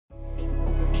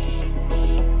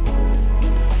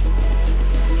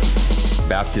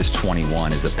Baptist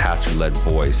 21 is a pastor-led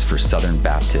voice for Southern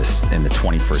Baptists in the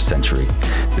 21st century.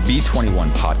 The B21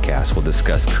 podcast will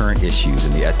discuss current issues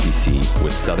in the SBC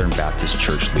with Southern Baptist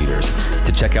church leaders.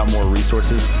 To check out more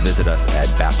resources, visit us at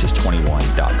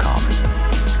baptist21.com.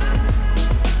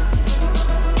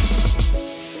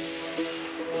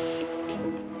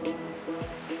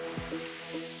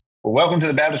 Welcome to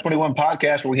the Baptist 21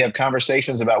 podcast, where we have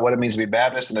conversations about what it means to be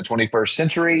Baptist in the 21st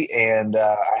century. And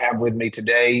I have with me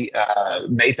today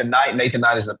Nathan Knight. Nathan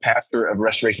Knight is the pastor of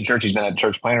Restoration Church. He's been a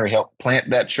church planter. He helped plant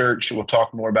that church. We'll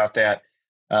talk more about that.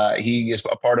 He is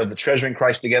a part of the Treasuring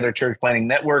Christ Together Church Planting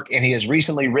Network, and he has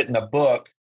recently written a book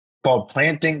called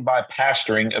Planting by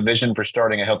Pastoring, a Vision for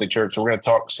Starting a Healthy Church. So we're going to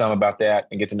talk some about that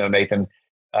and get to know Nathan.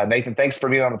 Nathan, thanks for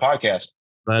being on the podcast.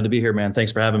 Glad to be here, man.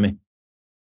 Thanks for having me.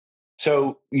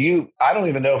 So I don't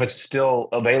even know if it's still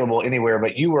available anywhere,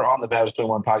 but you were on the Baptist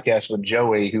 21 podcast with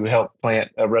Joey, who helped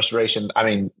plant a restoration. I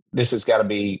mean, this has got to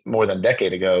be more than a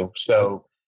decade ago. So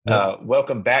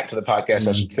welcome back to the podcast,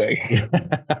 I should say.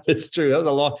 It's true.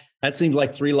 That seemed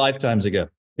like 3 lifetimes ago.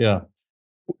 Yeah.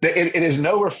 It is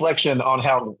no reflection on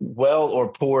how well or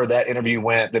poor that interview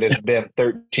went that it's been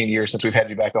 13 years since we've had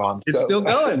you back on. It's still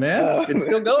going, man. It's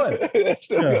still going. It's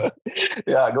still good.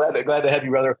 Yeah, glad to have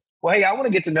you, brother. Well, hey, I want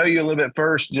to get to know you a little bit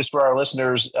first, just for our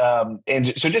listeners. I want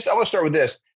to start with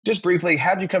this. Just briefly,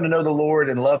 how did you come to know the Lord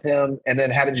and love him? And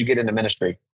then how did you get into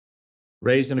ministry?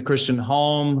 Raised in a Christian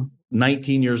home,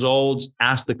 19 years old,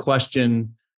 asked the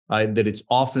question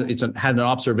that had an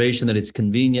observation that it's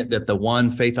convenient that the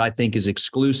one faith I think is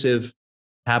exclusive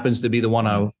happens to be the one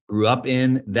I grew up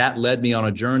in. That led me on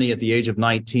a journey at the age of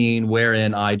 19,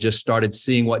 wherein I just started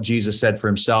seeing what Jesus said for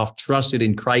himself, trusted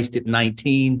in Christ at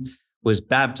 19, was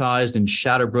baptized in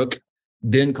Shadowbrook,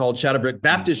 then called Shadowbrook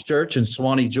Baptist Church in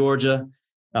Suwanee, Georgia.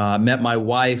 Met my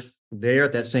wife there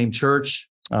at that same church.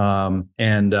 I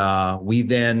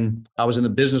was in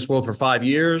the business world for 5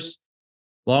 years.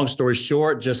 Long story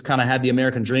short, just kind of had the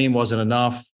American dream, wasn't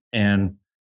enough, and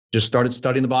just started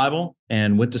studying the Bible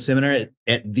and went to seminary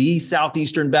at the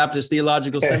Southeastern Baptist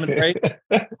Theological Seminary.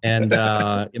 And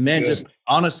just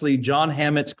honestly, John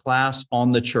Hammett's class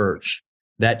on the church,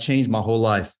 that changed my whole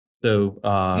life. So,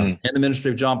 and the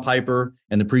ministry of John Piper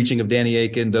and the preaching of Danny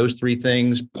Akin, those 3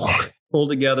 things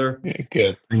pulled together.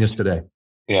 Good. Bring us today.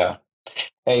 Yeah.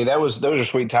 Hey, those are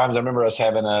sweet times. I remember us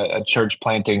having a church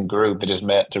planting group that just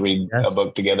met to read a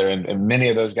book together. And many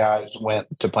of those guys went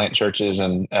to plant churches,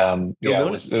 and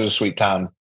it was a sweet time.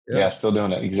 Yeah, still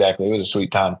doing it. Exactly. It was a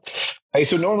sweet time. Hey,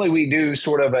 so normally we do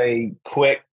sort of a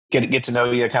quick get to know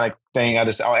you kind of thing.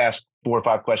 I'll ask 4 or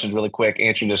 5 questions really quick,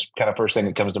 answer just kind of first thing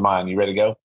that comes to mind. You ready to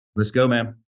go? Let's go,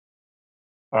 man.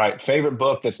 All right. Favorite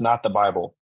book that's not the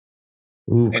Bible?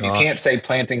 Ooh, and you can't say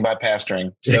Planting by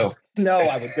Pastoring. So no,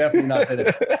 I would definitely not say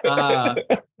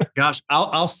that.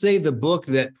 I'll say the book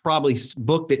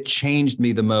that changed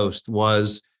me the most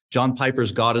was John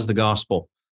Piper's God is the Gospel.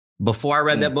 Before I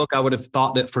read that book, I would have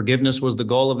thought that forgiveness was the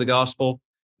goal of the gospel.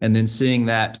 And then seeing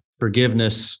that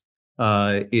forgiveness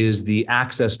is the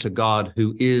access to God,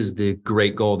 who is the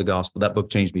great goal of the gospel. That book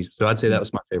changed me. So I'd say that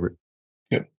was my favorite.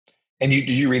 Good. And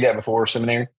did you read that before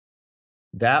seminary?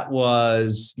 That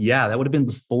would have been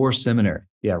before seminary.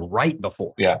 Yeah, right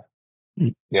before. Yeah,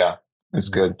 that's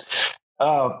good.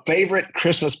 Favorite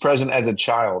Christmas present as a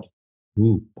child?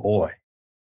 Ooh, boy.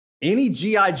 Any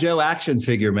G.I. Joe action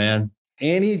figure, man.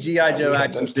 Any G.I. Joe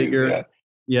action figure.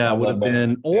 Yeah, would have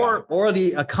been, or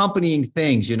the accompanying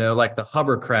things, like the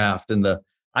hovercraft and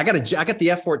I got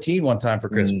the F-14 one time for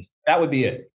Christmas. That would be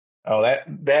it. Oh,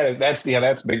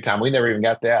 that's big time. We never even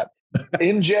got that.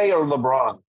 MJ or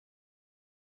LeBron?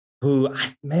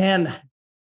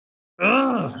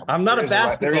 I'm not a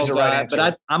basketball guy,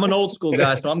 but I'm an old school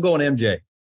guy, so I'm going MJ.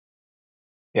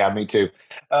 Yeah, me too.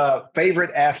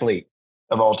 Favorite athlete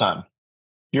of all time?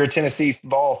 You're a Tennessee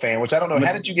ball fan, which I don't know.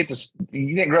 How did you get to?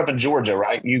 You didn't grow up in Georgia,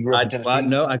 right? You grew up in Tennessee?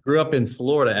 No, I grew up in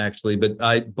Florida, actually, but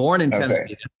born in Tennessee.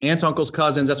 Okay. Aunts, uncles,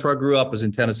 cousins. That's where I grew up, was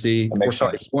in Tennessee.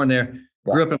 Born there.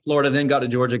 Yeah. Grew up in Florida, then got to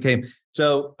Georgia, came.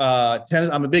 So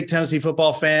I'm a big Tennessee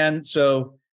football fan.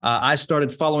 So I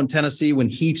started following Tennessee when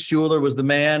Heath Schuler was the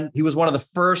man. He was one of the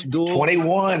first dual.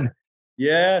 21.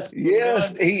 Yes.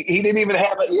 He didn't even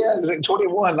have it. Yeah, it was like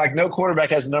 21. Like no quarterback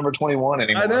has the number 21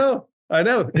 anymore. I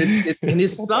know. It's and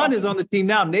his son is on the team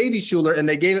now, Navy Schuler, and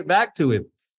they gave it back to him.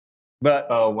 But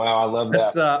oh wow, I love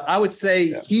that. I would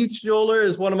say Heath Schuler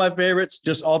is one of my favorites,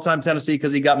 just all time Tennessee,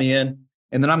 because he got me in.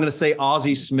 And then I'm going to say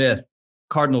Ozzie Smith,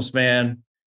 Cardinals fan.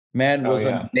 Man was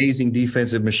an amazing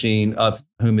defensive machine, of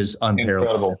whom is unparalleled.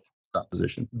 Incredible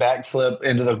position. Backflip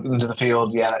into the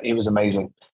field. Yeah, he was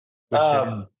amazing.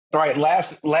 All right.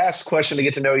 Last question to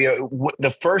get to know you.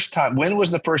 The first time, when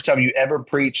was the first time you ever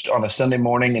preached on a Sunday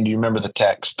morning? And do you remember the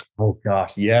text? Oh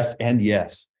gosh. Yes. And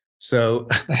yes. So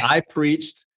I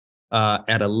preached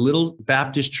at a little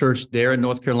Baptist church there in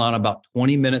North Carolina, about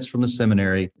 20 minutes from the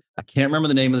seminary. I can't remember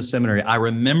the name of the seminary. I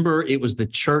remember it was the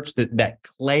church that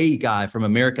Clay guy from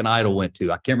American Idol went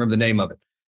to. I can't remember the name of it.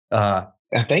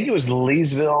 I think it was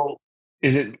Leesville.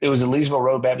 It was the Leesville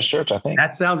Road Baptist Church, I think.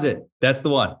 That sounds it. That's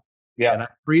the one. Yeah. And I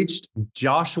preached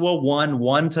Joshua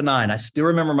 1:1-9. I still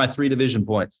remember my 3 division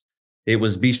points. It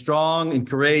was be strong and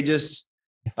courageous,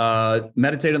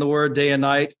 meditate on the word day and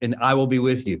night, and I will be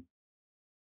with you.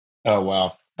 Oh,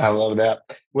 wow. I love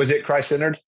that. Was it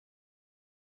Christ-centered?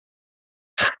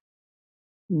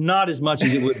 Not as much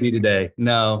as it would be today.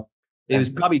 No, it was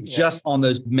probably just on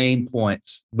those main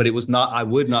points, but it was not, I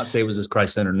would not say it was as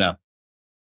Christ-centered. No.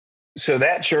 So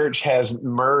that church has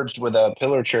merged with a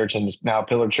Pillar Church and is now a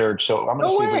Pillar Church. So I'm going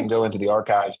to see if we can go into the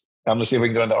archives. I'm going to see if we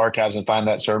can go into the archives and find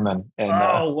that sermon. And,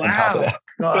 oh, wow.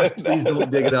 Gosh, please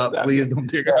don't dig it up. Please don't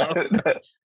dig it up.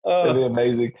 That'd be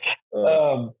amazing.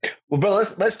 Well, bro,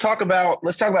 let's talk about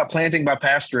planting by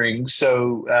pastoring.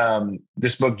 So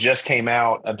this book just came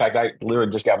out. In fact, I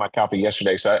literally just got my copy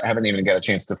yesterday, so I haven't even got a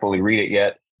chance to fully read it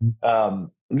yet.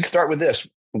 Let's start with this.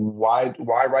 Why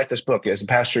write this book? As a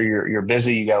pastor, you're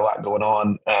busy. You got a lot going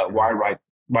on. Why write?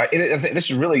 I think this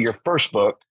is really your first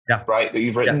book, right? That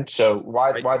you've written. Yeah. So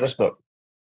why this book?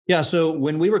 Yeah. So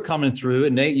when we were coming through,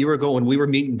 and Nate, when we were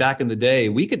meeting back in the day,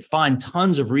 we could find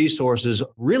tons of resources,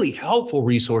 really helpful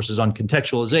resources on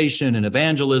contextualization and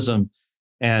evangelism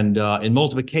and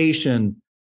multiplication.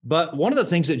 But one of the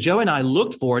things that Joe and I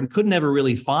looked for and could never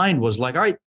really find was like, all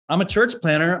right, I'm a church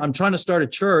planner. I'm trying to start a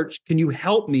church. Can you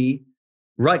help me?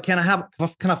 Right. Can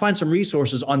I find some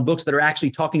resources on books that are actually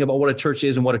talking about what a church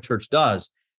is and what a church does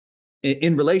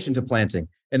in relation to planting?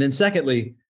 And then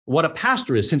secondly, what a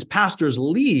pastor is, since pastors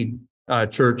lead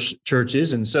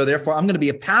churches. And so therefore I'm going to be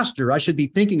a pastor. I should be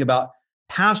thinking about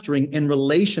pastoring in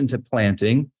relation to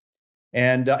planting.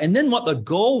 And then what the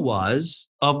goal was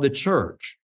of the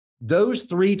church. Those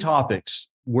 3 topics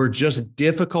were just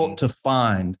difficult to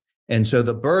find. And so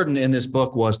the burden in this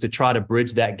book was to try to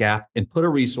bridge that gap and put a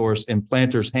resource in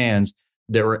planters' hands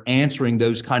that were answering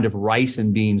those kind of rice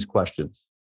and beans questions.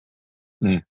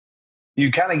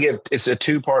 You kind of it's a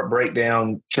 2-part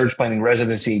breakdown: church planting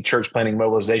residency, church planting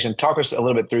mobilization. Talk us a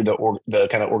little bit through the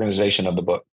kind of organization of the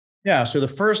book. Yeah. So the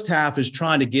first half is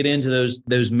trying to get into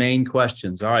those main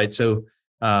questions. All right. So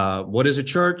what is a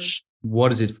church? What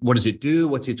does it do?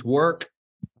 What's its work?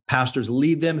 Pastors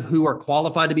lead them. Who are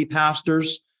qualified to be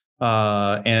pastors?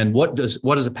 And what does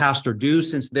a pastor do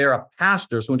since they're a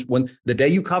pastor? So when the day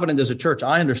you covenant as a church,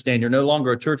 I understand you're no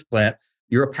longer a church plant,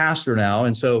 you're a pastor now.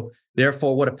 And so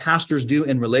therefore, what do pastors do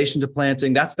in relation to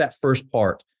planting? That's that first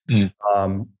part.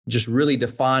 Just really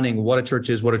defining what a church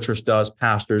is, what a church does,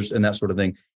 pastors, and that sort of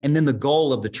thing. And then the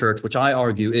goal of the church, which I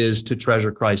argue is to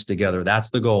treasure Christ together.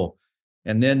 That's the goal.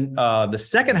 And then the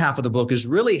second half of the book is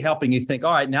really helping you think,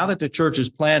 all right, now that the church is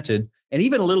planted, and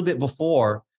even a little bit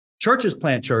before, churches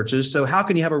plant churches. So how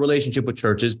can you have a relationship with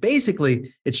churches?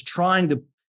 Basically, it's trying to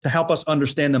help us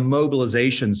understand the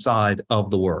mobilization side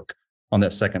of the work on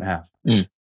that second half.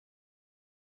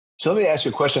 So let me ask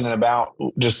you a question then about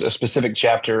just a specific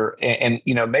chapter. And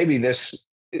maybe this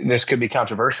could be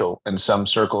controversial in some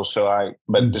circles.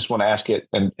 But just want to ask it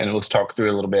and let's talk through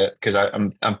it a little bit, because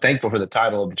I'm thankful for the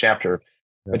title of the chapter.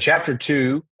 Yeah. But chapter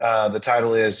 2, the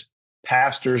title is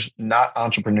Pastors, Not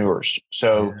Entrepreneurs.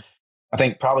 So I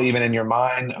think probably even in your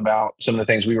mind about some of the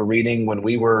things we were reading when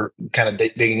we were kind of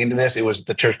digging into this, it was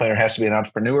the church planner has to be an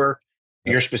entrepreneur.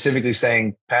 You're specifically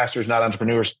saying pastors, not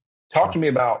entrepreneurs. Talk to me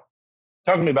about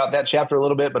that chapter a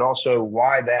little bit, but also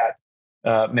why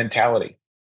that mentality.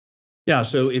 Yeah.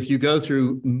 So if you go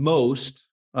through most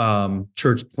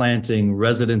church planting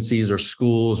residencies or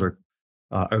schools or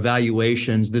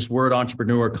evaluations, this word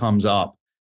entrepreneur comes up.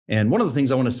 And one of the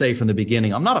things I want to say from the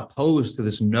beginning, I'm not opposed to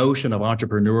this notion of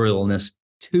entrepreneurialness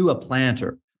to a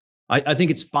planter. I think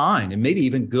it's fine and maybe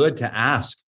even good to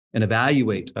ask and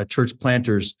evaluate a church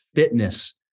planter's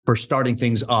fitness for starting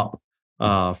things up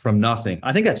from nothing.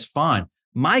 I think that's fine.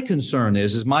 My concern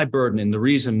is my burden, and the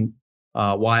reason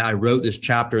why I wrote this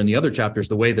chapter and the other chapters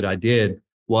the way that I did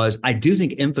was I do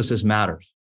think emphasis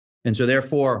matters. And so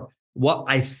therefore, what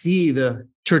I see the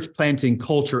church planting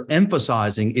culture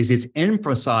emphasizing is it's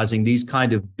emphasizing these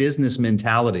kind of business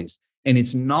mentalities. And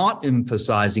it's not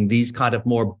emphasizing these kind of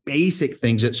more basic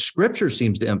things that Scripture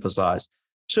seems to emphasize.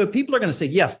 So people are going to say,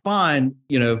 yeah, fine,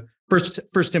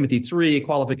 First Timothy 3,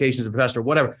 qualifications of a pastor,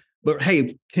 whatever. But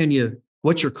hey, can you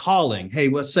what's your calling? Hey,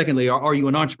 well, secondly, are you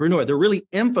an entrepreneur? They're really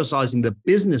emphasizing the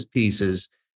business pieces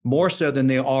more so than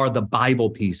they are the Bible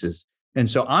pieces. And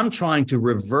so I'm trying to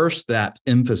reverse that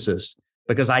emphasis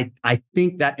because I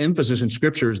think that emphasis in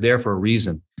Scripture is there for a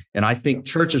reason. And I think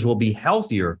churches will be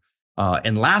healthier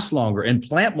and last longer and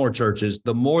plant more churches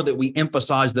the more that we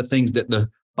emphasize the things that the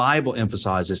Bible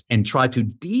emphasizes and try to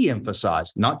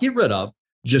de-emphasize, not get rid of,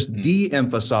 just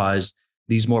de-emphasize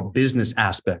these more business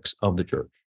aspects of the church.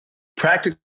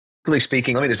 Practically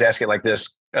speaking, let me just ask it like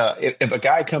this. If a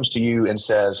guy comes to you and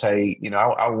says, hey,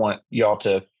 I want y'all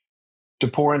to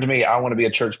pour into me, I want to be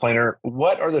a church planter.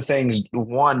 What are the things,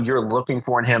 one, you're looking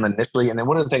for in him initially? And then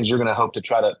what are the things you're going to hope to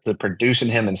try to produce in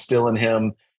him, instill in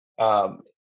him?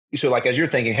 So like, as you're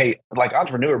thinking, hey, like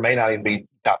entrepreneur may not even be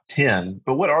top 10,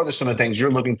 but what are some of the things you're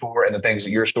looking for and the things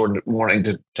that you're sort of wanting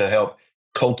to help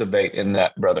cultivate in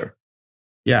that brother?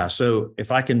 Yeah. So if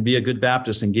I can be a good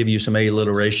Baptist and give you some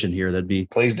alliteration here, that'd be.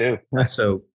 Please do.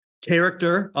 So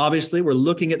character, obviously, we're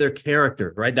looking at their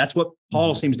character, right? That's what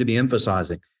Paul seems to be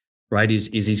emphasizing, right?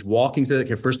 He's walking through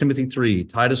 1 Timothy 3,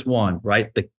 Titus 1,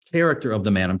 right? The character of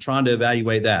the man. I'm trying to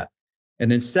evaluate that. And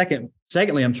then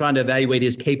secondly, I'm trying to evaluate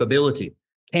his capability.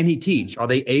 Can he teach? Are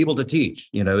they able to teach?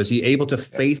 Is he able to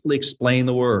faithfully explain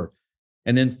the word?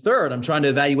 And then third, I'm trying to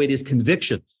evaluate his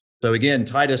convictions. So again,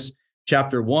 Titus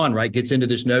chapter 1, right, gets into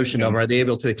this notion of, are they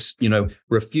able to,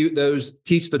 refute those,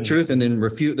 teach the truth, and then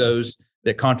refute those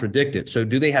that contradict it? So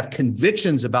do they have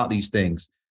convictions about these things?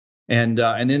 And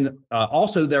then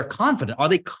also they're confident. Are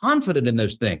they confident in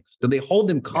those things? Do they hold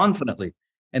them confidently?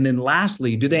 And then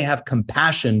lastly, do they have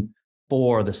compassion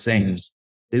for the saints?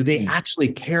 Do they actually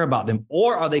care about them?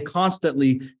 Or are they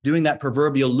constantly doing that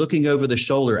proverbial looking over the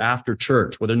shoulder after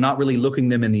church where they're not really looking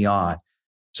them in the eye?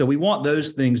 So we want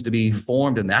those things to be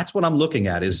formed. And that's what I'm looking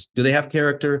at is, do they have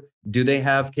character? Do they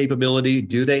have capability?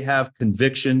 Do they have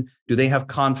conviction? Do they have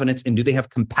confidence? And do they have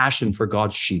compassion for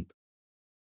God's sheep?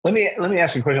 Let me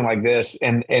ask a question like this.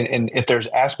 And if there's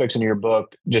aspects in your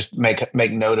book, just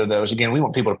make note of those. Again, we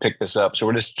want people to pick this up. So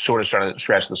we're just sort of trying to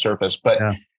scratch the surface. But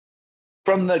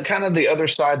from the kind of the other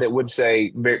side that would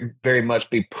say very, very much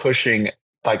be pushing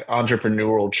like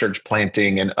entrepreneurial church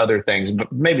planting and other things,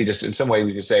 but maybe just in some way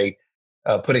we could say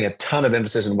putting a ton of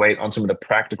emphasis and weight on some of the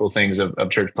practical things of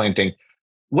church planting.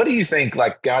 What do you think,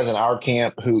 like guys in our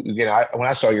camp who, when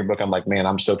I saw your book, I'm like, man,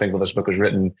 I'm so thankful this book was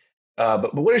written.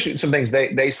 But what are some things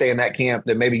they say in that camp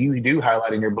that maybe you do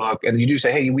highlight in your book and you do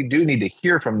say, hey, we do need to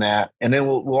hear from that. And then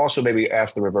we'll also maybe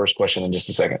ask the reverse question in just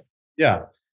a second. Yeah.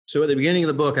 So at the beginning of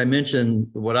the book, I mentioned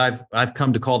what I've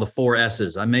come to call the 4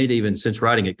 S's. I may even, since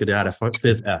writing it, could add a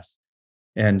 5th S.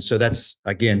 And so that's,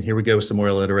 again, here we go with some more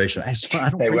alliteration.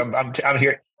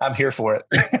 I'm here for it.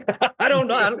 I don't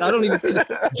know. I don't even.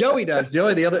 Joey does.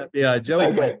 Joey, the other. Yeah, Joey.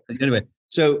 Okay. Anyway,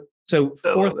 so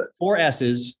 4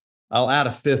 S's. I'll add a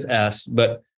 5th S,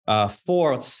 but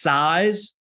 4: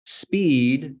 size,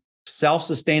 speed,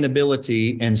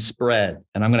 self-sustainability, and spread.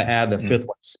 And I'm going to add the 5th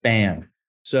one, span.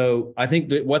 So I think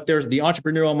that the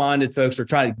entrepreneurial minded folks are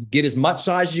trying to get as much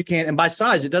size as you can. And by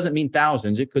size, it doesn't mean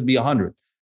thousands. It could be 100.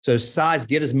 So size,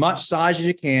 get as much size as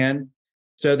you can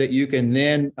so that you can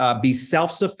then be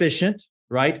self-sufficient,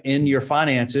 right, in your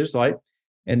finances, right?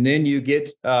 And then you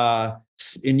get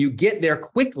there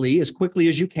quickly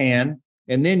as you can.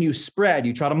 And then you spread,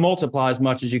 you try to multiply as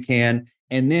much as you can.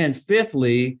 And then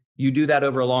fifthly, you do that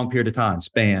over a long period of time,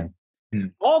 span.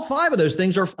 All 5 of those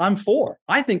things I'm for.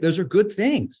 I think those are good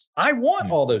things. I want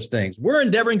all those things. We're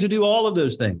endeavoring to do all of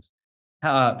those things.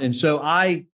 And so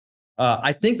I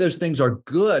think those things are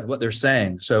good, what they're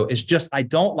saying. So it's just, I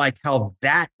don't like how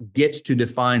that gets to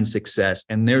define success.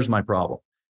 And there's my problem.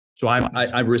 So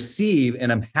I receive,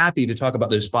 and I'm happy to talk about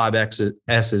those 5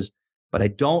 S's, but I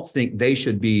don't think they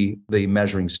should be the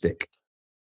measuring stick.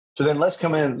 So then let's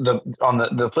come in on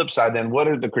the flip side. Then what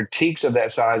are the critiques of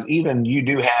that size? Even you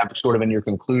do have sort of in your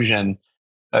conclusion,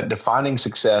 defining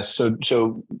success.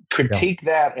 So critique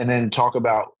that and then talk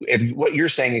about if what you're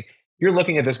saying. You're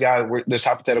looking at this guy, this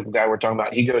hypothetical guy we're talking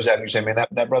about. He goes out and you're saying, man,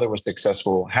 that brother was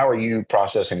successful. How are you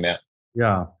processing that?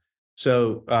 Yeah.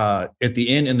 So at the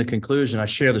end, in the conclusion, I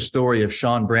share the story of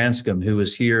Sean Branscombe, who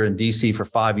was here in DC for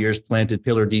 5 years, planted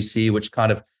Pillar DC, which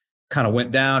kind of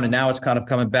went down, and now it's kind of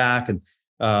coming back. And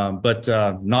but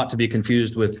not to be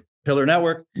confused with Pillar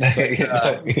Network. But,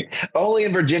 only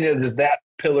in Virginia does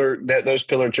those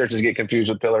Pillar churches get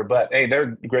confused with Pillar. But hey,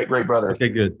 they're great brother. Okay,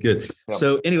 good. Yep.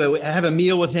 So anyway, I have a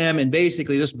meal with him, and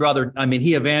basically this brother,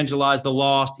 he evangelized the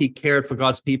lost. He cared for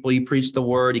God's people. He preached the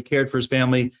word. He cared for his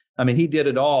family. He did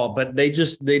it all, but they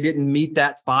didn't meet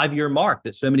that 5-year mark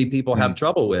that so many people have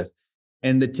trouble with.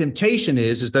 And the temptation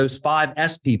is those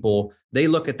 5S people, they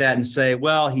look at that and say,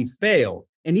 well, he failed.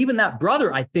 And even that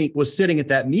brother, I think, was sitting at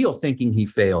that meal thinking he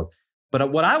failed.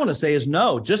 But what I want to say is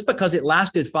no, just because it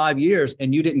lasted 5 years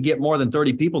and you didn't get more than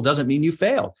 30 people doesn't mean you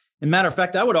failed. As a matter of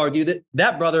fact, I would argue that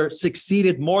that brother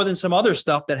succeeded more than some other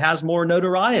stuff that has more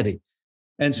notoriety.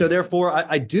 And so therefore,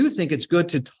 I do think it's good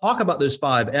to talk about those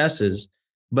 5 S's,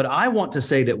 but I want to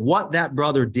say that what that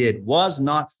brother did was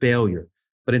not failure.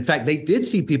 But in fact, they did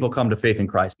see people come to faith in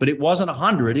Christ, but it wasn't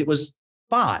 100, it was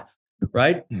 5,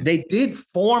 right? They did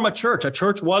form a church. A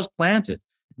church was planted.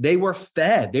 They were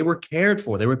fed, they were cared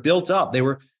for, they were built up, they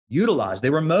were utilized, they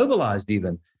were mobilized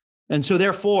even. And so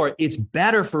therefore, it's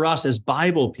better for us as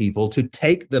Bible people to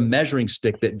take the measuring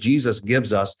stick that Jesus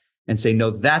gives us and say, no,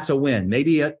 that's a win.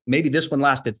 Maybe this one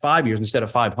lasted 5 years instead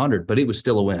of 500, but it was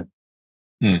still a win.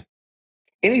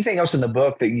 Anything else in the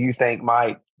book that you think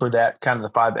might, for that kind of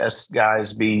the 5S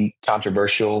guys, be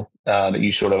controversial that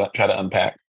you sort of try to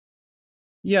unpack?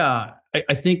 Yeah,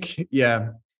 I think,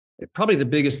 probably the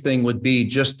biggest thing would be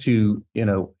just to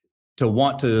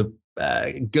want to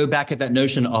go back at that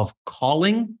notion of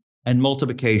calling and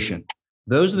multiplication.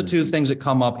 Those are the two things that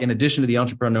come up in addition to the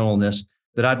entrepreneurialness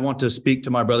that I'd want to speak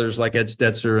to my brothers like Ed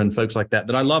Stetzer and folks like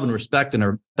that I love and respect and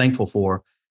are thankful for,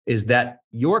 is that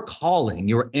your calling,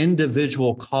 your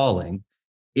individual calling,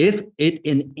 if it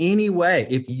in any way,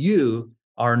 if you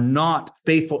are not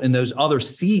faithful in those other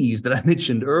C's that I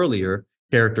mentioned earlier,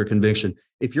 character, conviction,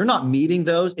 if you're not meeting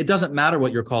those, it doesn't matter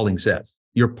what your calling says,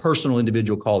 your personal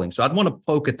individual calling. So I'd want to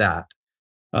poke at that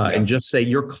and just say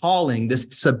your calling, this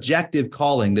subjective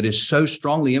calling that is so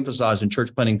strongly emphasized in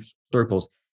church planting circles,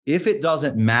 if it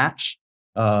doesn't match,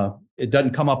 it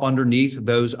doesn't come up underneath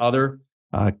those other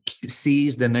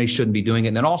C's, then they shouldn't be doing it.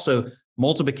 And then also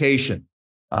multiplication.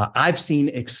 I've seen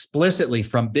explicitly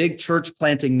from big church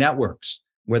planting networks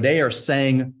where they are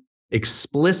saying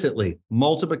explicitly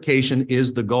multiplication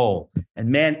is the goal. And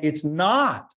man, it's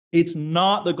not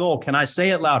the goal. Can I say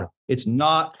it louder? It's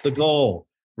not the goal,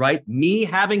 right? Me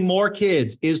having more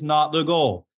kids is not the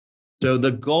goal. So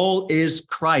the goal is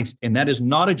Christ. And that is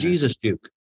not a Jesus juke.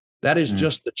 That is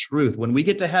just the truth. When we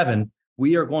get to heaven,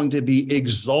 we are going to be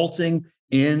exalting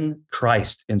in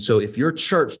Christ. And so if your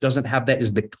church doesn't have that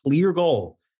as the clear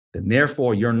goal, then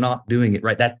therefore you're not doing it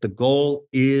right. That the goal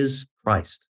is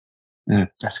Christ.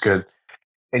 That's good.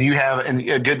 And you have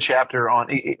a good chapter on,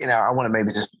 I want to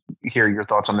maybe just hear your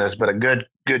thoughts on this, but a good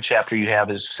chapter you have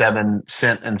is 7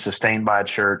 sent and sustained by a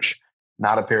church,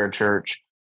 not a parachurch.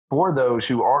 For those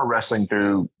who are wrestling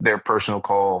through their personal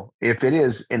call, if it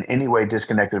is in any way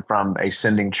disconnected from a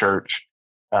sending church,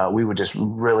 we would just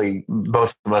really,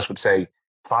 both of us would say,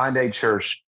 find a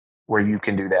church where you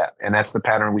can do that. And that's the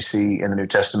pattern we see in the New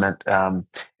Testament.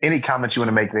 Any comments you want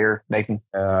to make there, Nathan?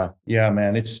 Yeah,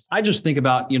 man. I just think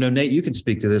about, Nate, you can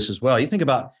speak to this as well. You think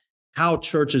about how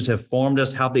churches have formed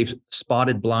us, how they've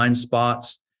spotted blind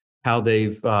spots, how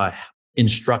they've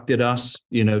instructed us,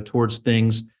 towards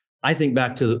things. I think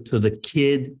back to the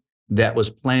kid that was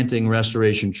planting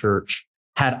Restoration Church.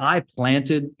 Had I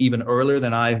planted even earlier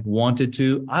than I wanted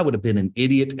to, I would have been an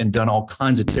idiot and done all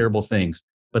kinds of terrible things.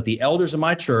 But the elders of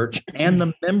my church and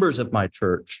the members of my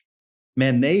church,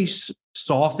 man, they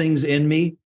saw things in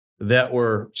me that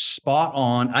were spot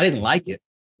on. I didn't like it,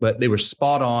 but they were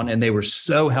spot on and they were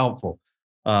so helpful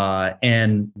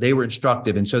and they were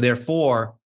instructive. And so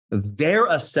therefore, their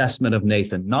assessment of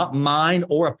Nathan, not mine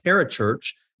or a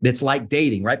parachurch, that's like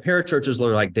dating, right? Parachurches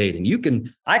are like dating.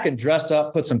 I can dress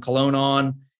up, put some cologne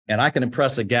on, and I can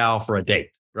impress a gal for a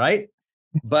date, right?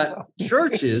 But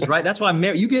churches, right? That's why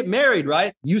you get married,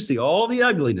 right? You see all the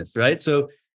ugliness, right? So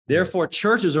therefore,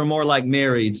 churches are more like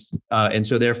marrieds. And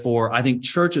so therefore, I think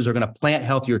churches are going to plant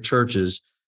healthier churches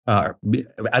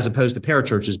as opposed to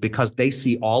parachurches because they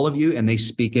see all of you and they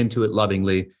speak into it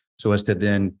lovingly so as to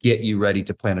then get you ready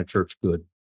to plant a church good.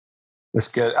 That's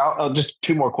good. I'll just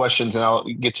 2 more questions and I'll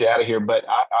get you out of here. But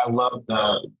I love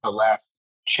the last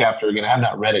chapter again. I've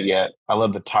not read it yet. I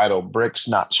love the title, Bricks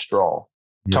Not Straw.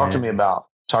 Talk to me about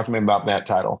that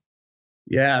title.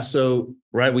 Yeah. So,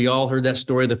 right. We all heard that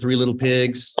story, the 3 little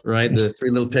pigs, right? The 3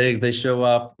 little pigs, they show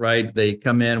up, right? They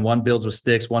come in, one builds with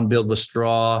sticks, one builds with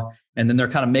straw. And then they're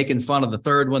kind of making fun of the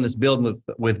third one that's building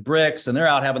with bricks. And they're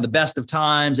out having the best of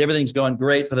times. Everything's going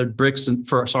great for the bricks and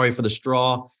for the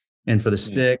straw and for the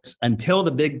sticks until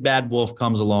the big bad wolf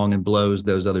comes along and blows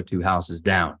those other 2 houses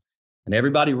down. And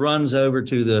everybody runs over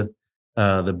to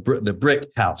the brick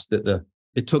house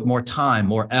it took more time,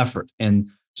 more effort. And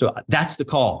so that's the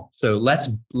call. So let's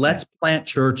plant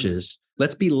churches.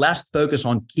 Let's be less focused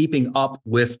on keeping up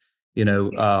with,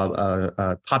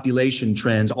 population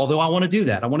trends. Although I want to do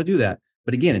that.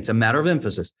 But again, it's a matter of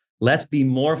emphasis. Let's be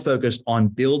more focused on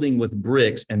building with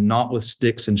bricks and not with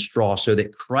sticks and straw, so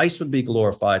that Christ would be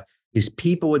glorified, his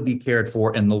people would be cared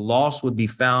for, and the lost would be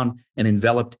found and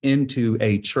enveloped into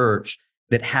a church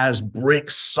that has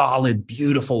bricks, solid,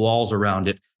 beautiful walls around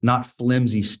it, not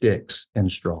flimsy sticks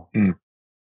and straw.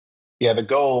 Yeah, the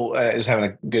goal is having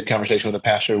a good conversation with a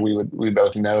pastor. We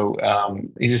both know.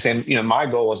 He's just saying, my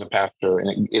goal as a pastor,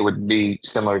 and it would be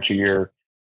similar to your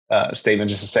statement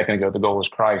just a second ago. The goal is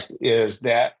Christ, is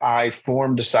that I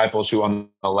form disciples who on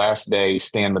the last day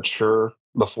stand mature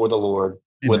before the Lord.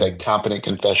 Amen. With a competent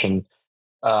confession.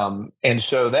 And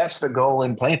so that's the goal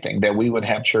in planting, that we would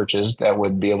have churches that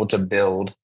would be able to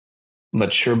build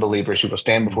mature believers who will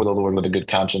stand before the Lord with a good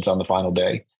conscience on the final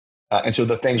day. And so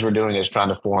the things we're doing is trying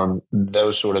to form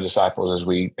those sort of disciples as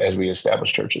we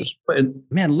establish churches. And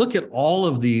man, look at all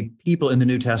of the people in the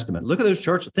New Testament. Look at those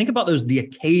churches. Think about the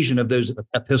occasion of those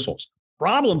epistles.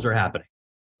 Problems are happening,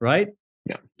 right?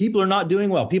 Yeah. People are not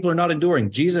doing well. People are not enduring.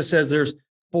 Jesus says there's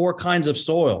 4 kinds of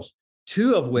soils,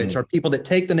 2 of which are people that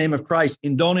take the name of Christ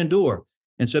and don't endure.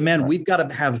 And so, man, we've got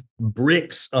to have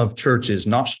bricks of churches,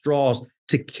 not straws,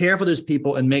 to care for those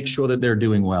people and make sure that they're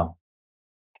doing well.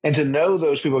 And to know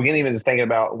those people, again, even just thinking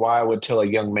about why I would tell a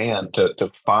young man to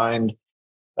find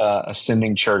a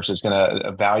sending church that's going to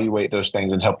evaluate those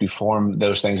things and help you form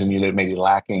those things in you that may be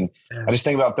lacking. Yeah. I just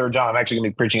think about 3 John. I'm actually going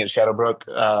to be preaching at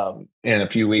Shadowbrook in a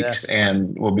few weeks,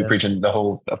 and we'll be preaching the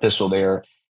whole epistle there.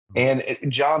 And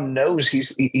John knows,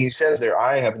 he says there,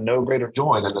 I have no greater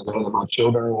joy than to know that my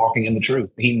children are walking in the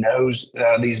truth. He knows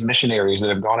these missionaries that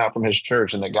have gone out from his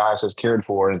church and that guys has cared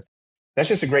for. And that's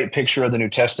just a great picture of the New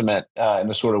Testament and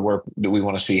the sort of work that we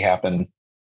want to see happen.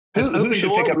 Who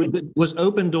should pick up? Was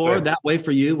Open Door that way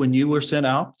for you when you were sent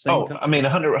out?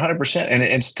 100%.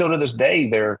 And still to this day,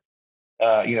 they're,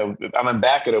 I'm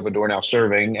back at Open Door now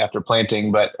serving after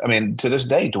planting. But I mean, to this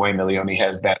day, Dwayne Milione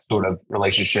has that sort of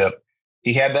relationship.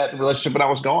 He had that relationship when I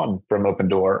was gone from Open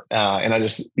Door. And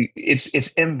it's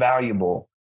invaluable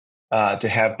to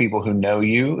have people who know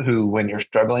you, who when you're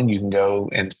struggling, you can go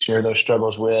and share those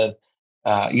struggles with.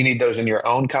 You need those in your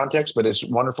own context, but it's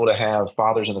wonderful to have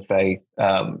fathers in the faith,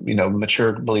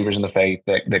 mature believers in the faith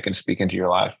that can speak into your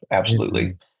life.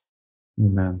 Absolutely.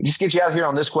 Amen. Just get you out here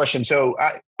on this question. So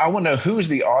I want to know who's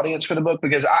the audience for the book,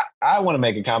 because I want to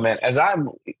make a comment as I'm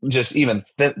just even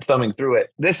thumbing through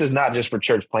it. This is not just for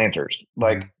church planters.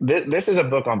 Like this is a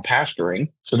book on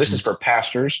pastoring. So this is for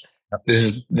pastors. This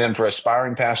is then for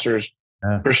aspiring pastors,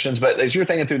 Christians. But as you're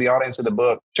thinking through the audience of the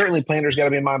book, certainly planters got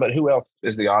to be in mind, but who else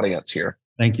is the audience here?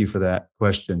 Thank you for that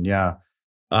question. Yeah.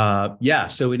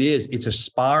 So it's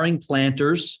aspiring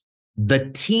planters,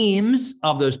 the teams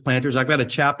of those planters. I've got a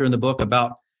chapter in the book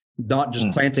about not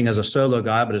just planting as a solo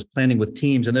guy, but as planting with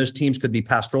teams. And those teams could be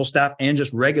pastoral staff and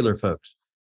just regular folks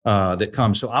that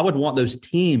come. So I would want those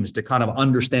teams to kind of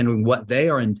understand what they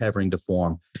are endeavoring to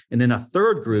form. And then a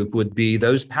third group would be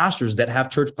those pastors that have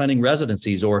church planting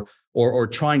residencies or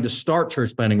trying to start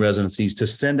church planting residencies, to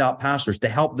send out pastors to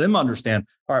help them understand,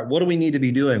 all right, what do we need to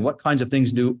be doing? What kinds of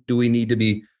things do we need to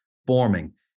be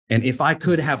forming? And if I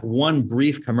could have one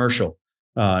brief commercial,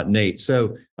 Nate.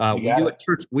 So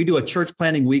we do a church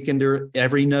planting weekender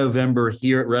every November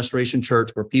here at Restoration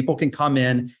Church, where people can come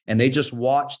in and they just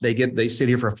watch. They sit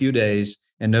here for a few days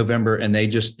in November, and they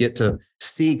just get to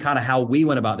see kind of how we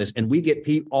went about this. And we get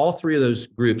all 3 of those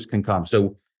groups can come.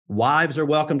 So wives are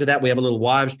welcome to that. We have a little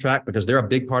wives track because they're a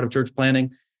big part of church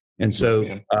planting. And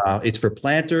so it's for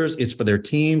planters, it's for their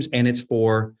teams, and it's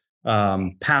for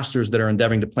pastors that are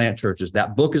endeavoring to plant churches.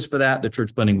 That book is for that. The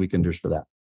church planting weekenders for that.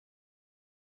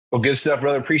 Well, good stuff,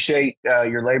 brother. Appreciate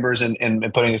your labors in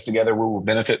putting this together. We will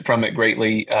benefit from it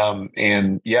greatly.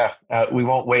 We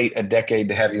won't wait a decade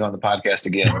to have you on the podcast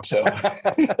again. So,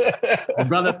 well,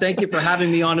 brother, thank you for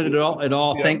having me on it at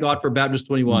all. Yeah. Thank God for Baptist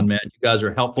 21, man. You guys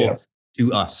are helpful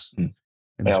to us.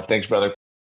 Yeah, thanks, brother.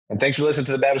 And thanks for listening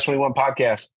to the Baptist 21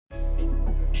 podcast.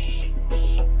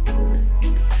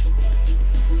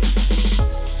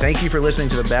 Thank you for listening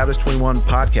to the Baptist 21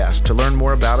 podcast. To learn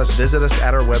more about us, visit us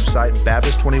at our website,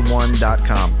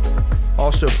 Baptist21.com.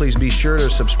 Also, please be sure to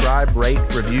subscribe, rate,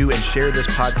 review, and share this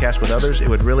podcast with others. It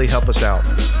would really help us out.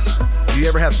 If you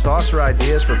ever have thoughts or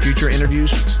ideas for future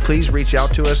interviews, please reach out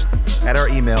to us at our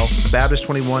email,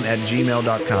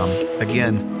 Baptist21@gmail.com.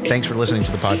 Again, thanks for listening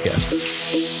to the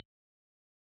podcast.